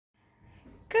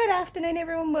Good afternoon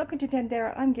everyone, welcome to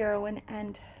Tandera. I'm Gerwin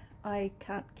and I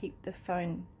can't keep the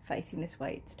phone facing this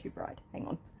way, it's too bright.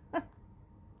 Hang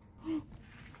on.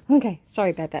 Okay, sorry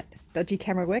about that dodgy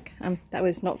camera work. That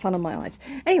was not fun on my eyes.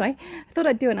 Anyway, I thought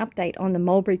I'd do an update on the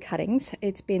mulberry cuttings.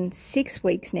 It's been 6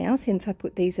 weeks now since I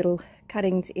put these little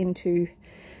cuttings into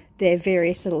their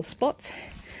various little spots,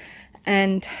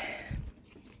 and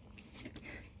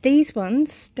these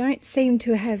ones don't seem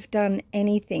to have done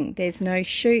anything. There's no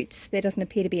shoots, there doesn't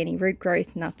appear to be any root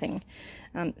growth, nothing.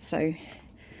 So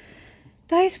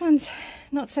those ones,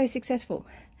 not so successful.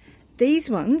 These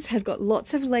ones have got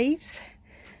lots of leaves,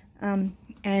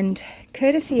 and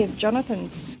courtesy of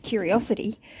Jonathan's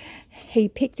curiosity, he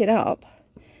picked it up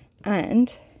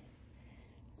and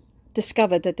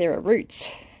discovered that there are roots.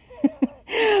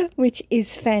 Which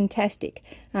is fantastic.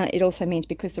 It also means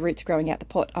because the roots are growing out the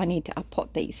pot, I need to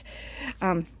up-pot these.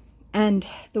 And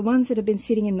the ones that have been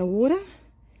sitting in the water,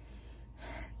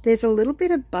 there's a little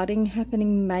bit of budding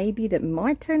happening maybe that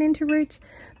might turn into roots,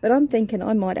 but I'm thinking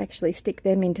I might actually stick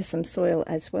them into some soil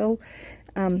as well.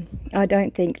 I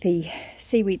don't think the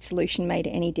seaweed solution made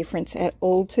any difference at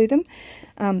all to them.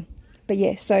 But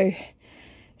yeah, so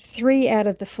 3 out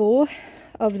of the 4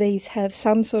 of these have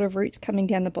some sort of roots coming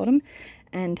down the bottom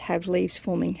and have leaves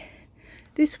forming.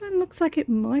 This one looks like it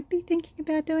might be thinking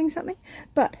about doing something,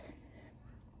 but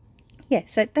yeah,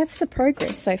 so that's the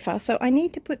progress so far. So I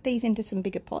need to put these into some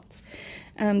bigger pots.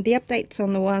 The updates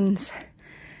on the ones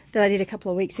that I did a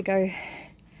couple of weeks ago,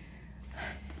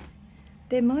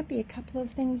 there might be a couple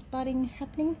of things budding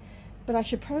happening, but I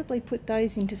should probably put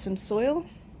those into some soil,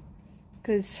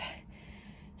 because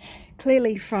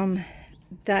clearly from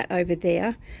that over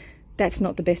there, that's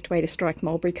not the best way to strike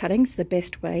mulberry cuttings. The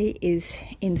best way is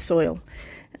in soil.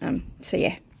 So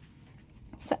yeah,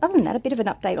 so other than that, a bit of an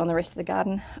update on the rest of the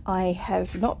garden. I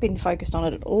have not been focused on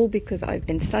it at all because I've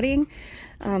been studying,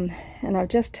 and I've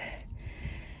just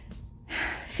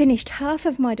finished half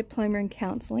of my diploma in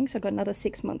counselling, so I've got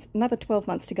another 12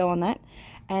 months to go on that,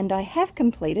 and I have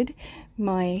completed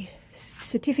my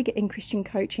certificate in Christian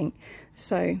coaching,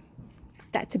 so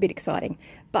that's a bit exciting.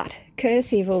 But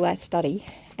courtesy of all that study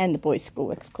and the boys'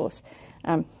 schoolwork, of course,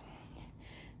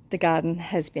 the garden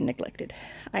has been neglected.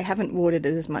 I haven't watered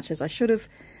it as much as I should have,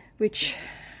 which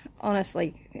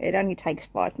honestly, it only takes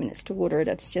 5 minutes to water it.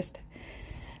 It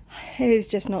is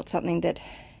just not something that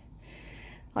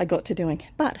I got to doing.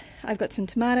 But I've got some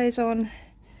tomatoes on.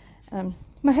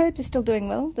 My herbs are still doing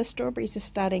well. The strawberries are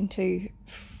starting to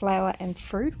flower and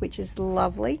fruit, which is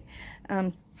lovely.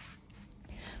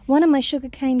 One of my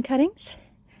sugarcane cuttings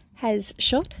has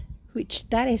shot, which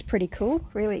that is pretty cool.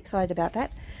 Really excited about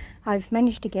that. I've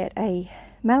managed to get a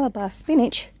Malabar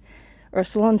spinach, or a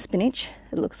Ceylon spinach,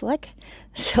 it looks like,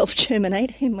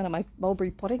 self-germinate in one of my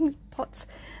mulberry potting pots,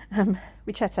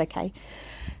 which that's okay.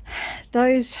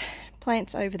 Those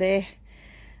plants over there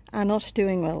are not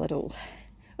doing well at all.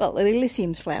 Well, the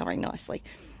Elysium's flowering nicely,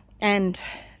 and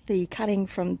the cutting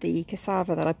from the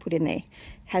cassava that I put in there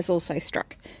has also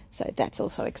struck, so that's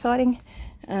also exciting.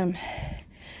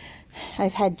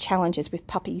 I've had challenges with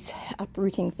puppies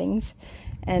uprooting things,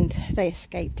 and they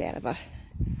escaped out of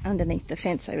underneath the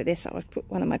fence over there, so I've put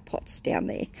one of my pots down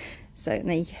there. So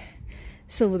the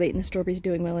silver beet and the strawberries are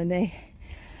doing well in there.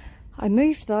 I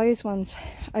moved those ones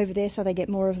over there so they get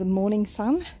more of the morning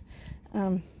sun,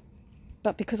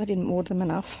 but because I didn't water them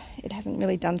enough, it hasn't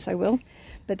really done so well.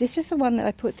 But this is the one that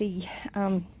I put the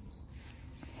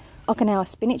Okinawa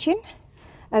spinach in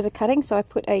as a cutting. So I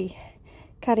put a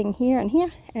cutting here and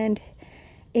here, and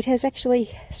it has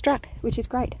actually struck, which is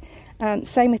great.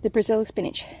 Same with the Brazil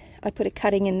spinach. I put a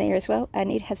cutting in there as well,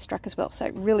 and it has struck as well. So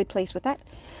really pleased with that.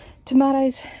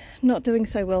 Tomatoes, not doing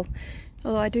so well,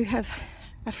 although I do have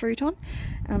a fruit on,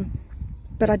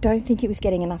 but I don't think it was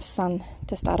getting enough sun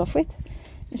to start off with.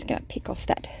 I'm just going to pick off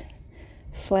that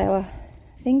flower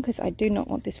thing because I do not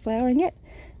want this flowering yet.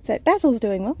 So basil's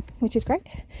doing well, which is great.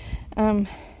 So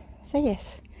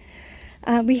yes,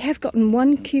 we have gotten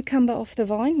 1 cucumber off the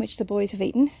vine, which the boys have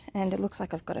eaten, and it looks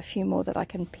like I've got a few more that I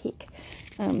can pick.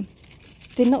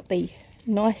 They're not the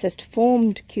nicest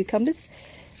formed cucumbers,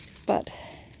 but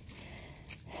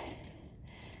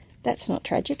that's not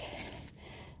tragic.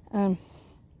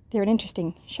 They're an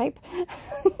interesting shape.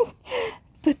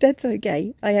 But that's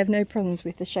okay. I have no problems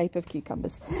with the shape of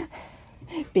cucumbers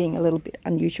being a little bit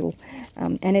unusual.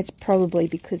 And it's probably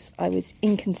because I was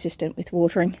inconsistent with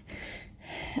watering.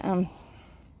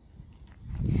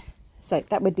 So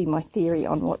that would be my theory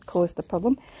on what caused the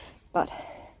problem. But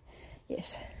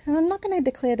yes, I'm not going to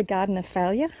declare the garden a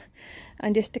failure.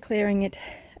 I'm just declaring it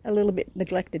a little bit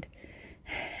neglected.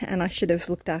 And I should have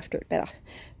looked after it better.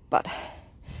 But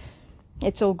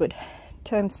it's all good.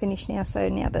 term's finished now, so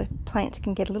now the plants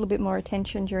can get a little bit more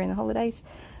attention during the holidays.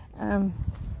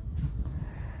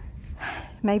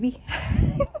 Maybe.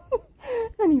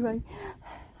 Anyway,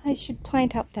 I should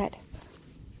plant up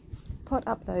pot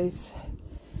up those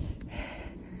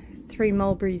 3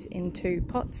 mulberries into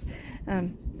pots.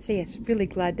 So yes, really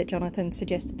glad that Jonathan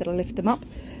suggested that I lift them up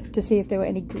to see if there were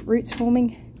any roots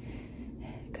forming,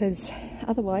 because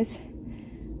otherwise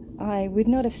I would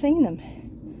not have seen them.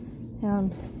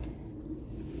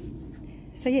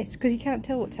 So yes, because you can't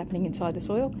tell what's happening inside the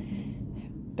soil.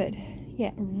 But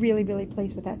yeah, really, really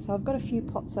pleased with that. So I've got a few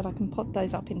pots that I can pot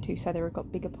those up into, so they've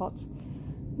got bigger pots.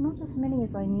 Not as many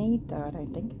as I need though, I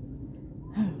don't think.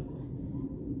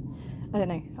 I don't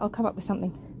know, I'll come up with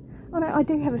something. Oh no, I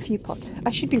do have a few pots.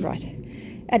 I should be right.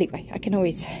 Anyway, I can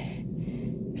always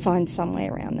find some way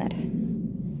around that.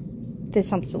 There's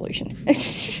some solution.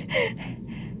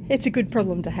 It's a good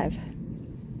problem to have.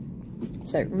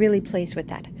 So really pleased with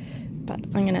that. But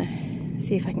I'm gonna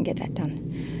see if I can get that done.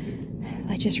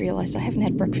 I just realised I haven't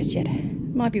had breakfast yet.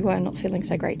 Might be why I'm not feeling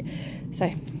so great.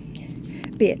 So,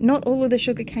 be it. Not all of the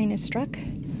sugarcane is struck.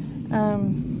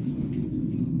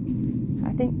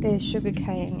 I think there's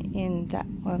sugarcane in that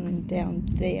one down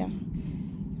there,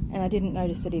 and I didn't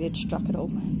notice that it had struck at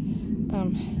all.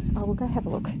 I will go have a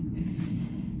look.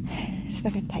 It's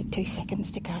not going to take 2 seconds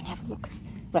to go and have a look.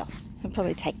 Well, it'll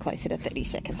probably take closer to 30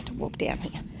 seconds to walk down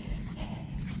here,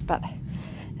 but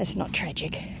it's not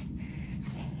tragic.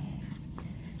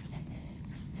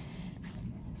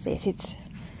 So yes, it's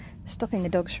stopping the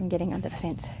dogs from getting under the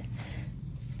fence.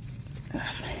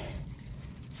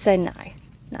 So no,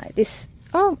 this...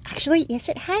 Oh, actually, yes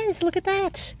it has. Look at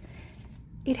that.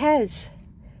 It has.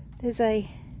 There's a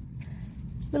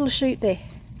little shoot there.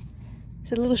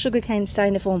 It's a little sugarcane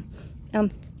starting to form.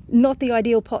 Not the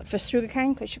ideal pot for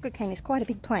sugarcane, because sugarcane is quite a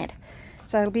big plant.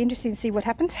 So it'll be interesting to see what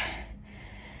happens.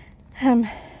 Yeah.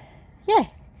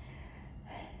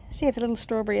 See if the little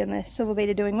strawberry and the silver beet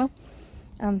are doing well.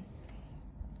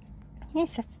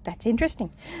 Yes, that's interesting.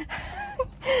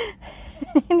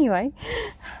 Anyway,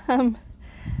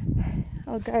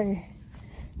 I'll go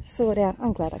sort out.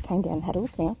 I'm glad I came down and had a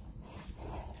look now.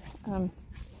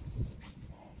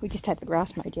 We just had the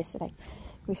grass mowed yesterday.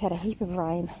 We've had a heap of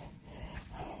rain,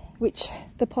 which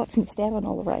the pots missed out on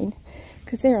all the rain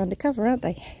because they're undercover, aren't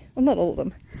they? Well, not all of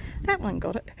them. That one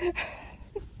got it.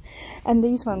 And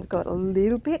these ones got a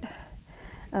little bit,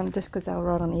 just because they were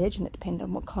right on the edge, and it depended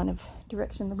on what kind of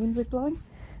direction the wind was blowing.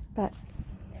 But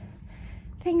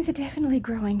things are definitely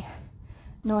growing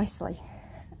nicely.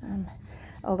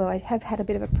 Although I have had a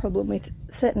bit of a problem with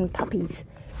certain puppies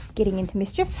getting into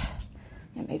mischief.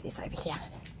 I'm gonna move this over here.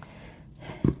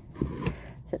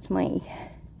 That's my,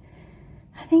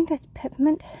 I think that's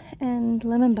peppermint and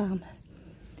lemon balm.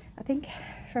 I think,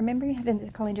 from memory, then there's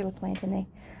a calendula plant in there.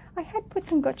 I had put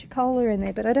some gotcha cola in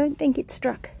there, but I don't think it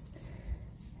struck.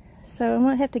 So I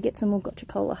might have to get some more gotcha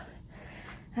cola.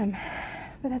 But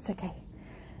that's okay.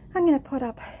 I'm going to pot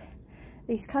up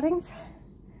these cuttings,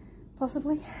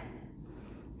 possibly.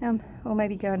 Or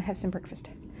maybe go and have some breakfast.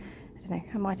 I don't know,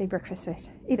 I might do breakfast first.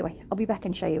 Either way, I'll be back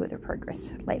and show you with the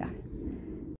progress later.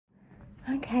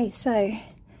 Okay, so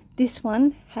this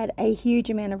one had a huge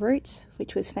amount of roots,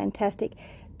 which was fantastic.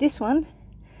 This one,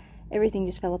 everything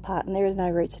just fell apart and there is no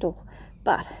roots at all.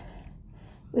 But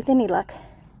with any luck,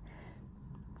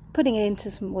 putting it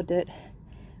into some more dirt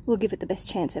will give it the best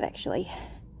chance of actually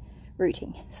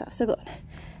rooting. So I've still got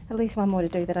at least one more to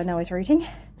do that I know is rooting.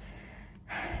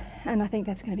 And I think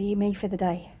that's going to be me for the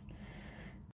day.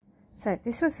 So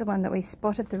this was the one that we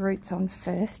spotted the roots on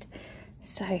first.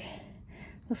 So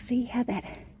we'll see how that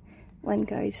one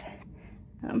goes.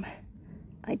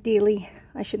 Ideally,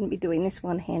 I shouldn't be doing this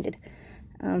one-handed.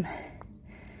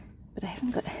 But I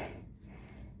haven't got...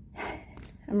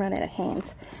 I'm running out of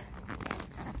hands.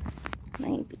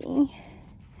 Maybe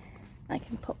I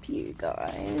can pop you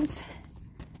guys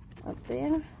up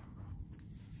there. Let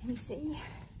me see.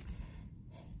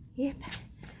 Yep,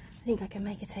 I think I can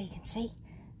make it so you can see.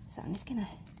 So I'm just gonna...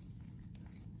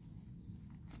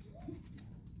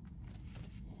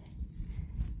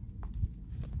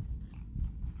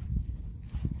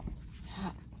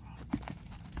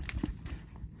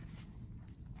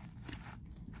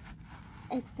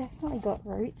 It's definitely got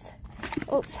roots.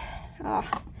 Oops.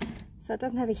 So it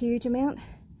doesn't have a huge amount,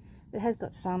 but it has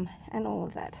got some, and all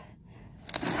of that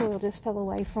soil just fell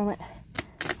away from it.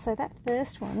 So that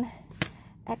first one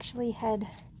actually had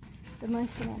the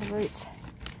most amount of roots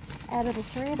out of the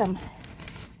 3 of them,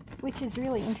 which is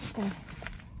really interesting.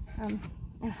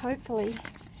 And hopefully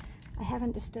I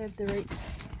haven't disturbed the roots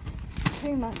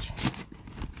too much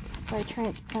by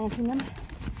transplanting them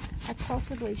across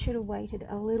possibly should have waited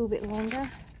a little bit longer,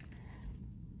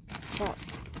 but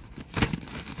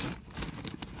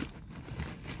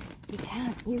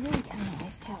you really can't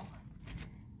always tell.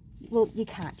 Well, you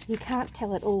can't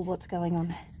tell at all what's going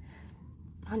on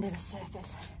under the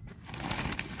surface.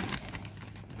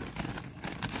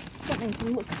 Something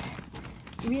can look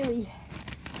really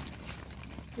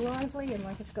lively and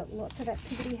like it's got lots of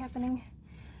activity happening,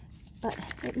 but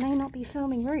it may not be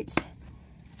forming roots,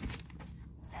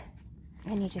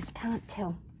 and you just can't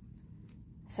tell.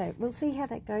 So we'll see how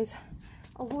that goes.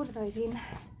 I'll water those in.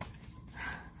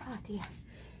 Oh dear.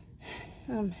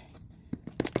 I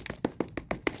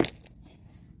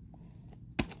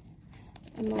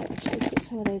might actually put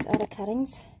some of those other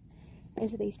cuttings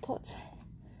into these pots.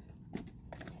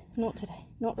 Not today,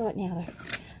 not right now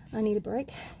though. I need a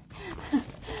break.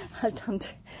 I've done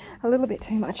a little bit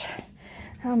too much.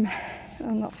 I'm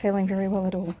not feeling very well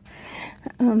at all.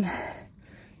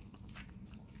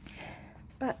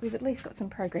 But we've at least got some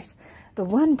progress. The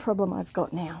one problem I've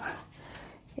got now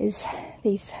is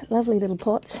these lovely little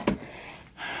pots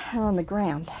are on the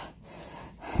ground,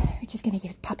 which is going to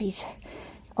give puppies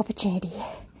opportunity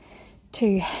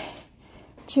to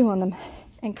chew on them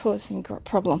and cause some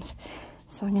problems.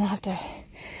 So I'm going to have to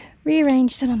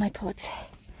rearrange some of my pots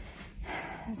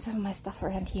and some of my stuff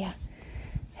around here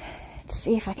to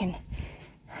see if I can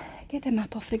get them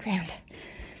up off the ground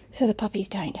so the puppies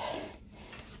don't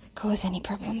cause any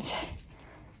problems.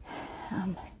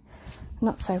 I'm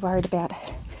not so worried about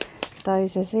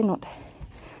those as they don't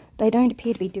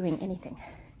appear to be doing anything.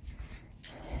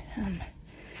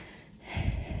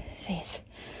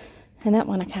 And that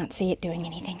one I can't see it doing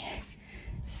anything.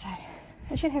 So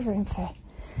I should have room for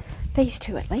these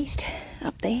two at least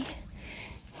up there.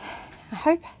 I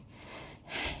hope.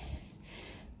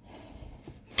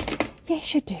 Yeah,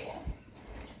 should do.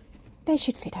 They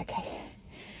should fit okay.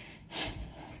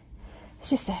 It's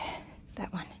just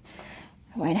that one.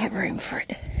 I won't have room for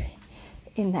it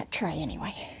in that tray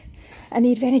anyway. And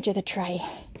the advantage of the tray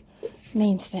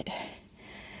means that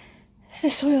the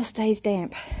soil stays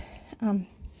damp.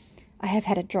 I have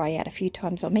had it dry out a few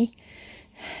times on me,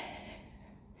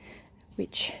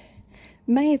 which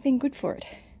may have been good for it.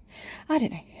 I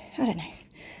don't know.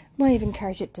 Might have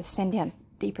encouraged it to send down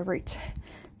deeper roots.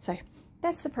 So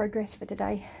that's the progress for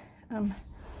today. I'm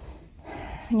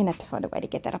going to have to find a way to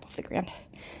get that up off the ground,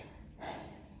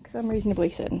 because I'm reasonably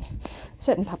certain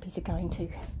puppies are going to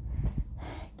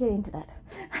get into that,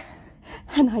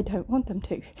 and I don't want them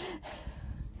to.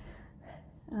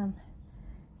 Oh,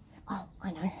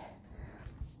 I know.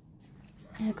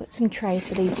 I've got some trays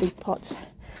for these big pots,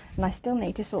 and I still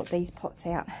need to sort these pots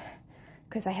out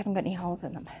because they haven't got any holes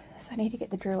in them. So I need to get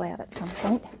the drill out at some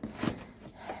point.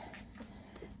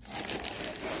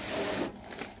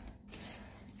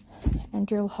 And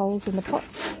drill holes in the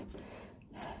pots.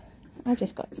 I've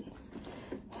just got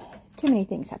too many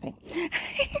things happening.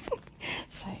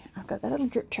 So I've got that little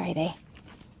drip tray there.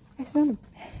 This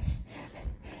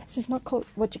is not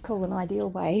what you call an ideal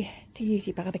way to use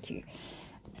your barbecue.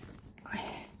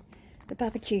 The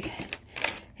barbecue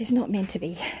is not meant to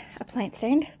be a plant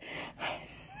stand.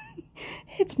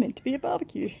 It's meant to be a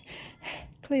barbecue.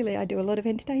 Clearly I do a lot of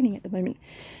entertaining at the moment.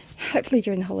 Hopefully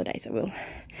during the holidays I will.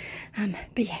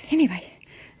 But yeah, anyway,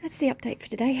 that's the update for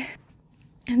today.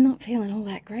 I'm not feeling all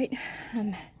that great.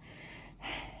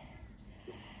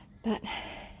 But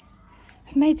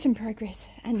I've made some progress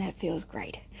and that feels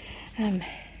great. And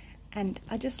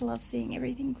I just love seeing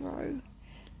everything grow.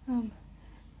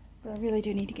 But I really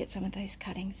do need to get some of those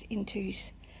cuttings into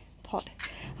pot.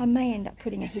 I may end up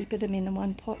putting a heap of them in the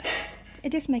one pot.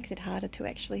 It just makes it harder to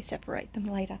actually separate them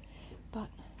later, but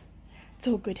it's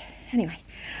all good. Anyway,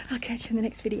 I'll catch you in the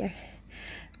next video.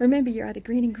 Remember, you're either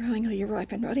green and growing or you're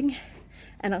ripe and rotting,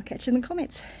 and I'll catch you in the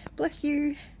comments. Bless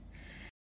you.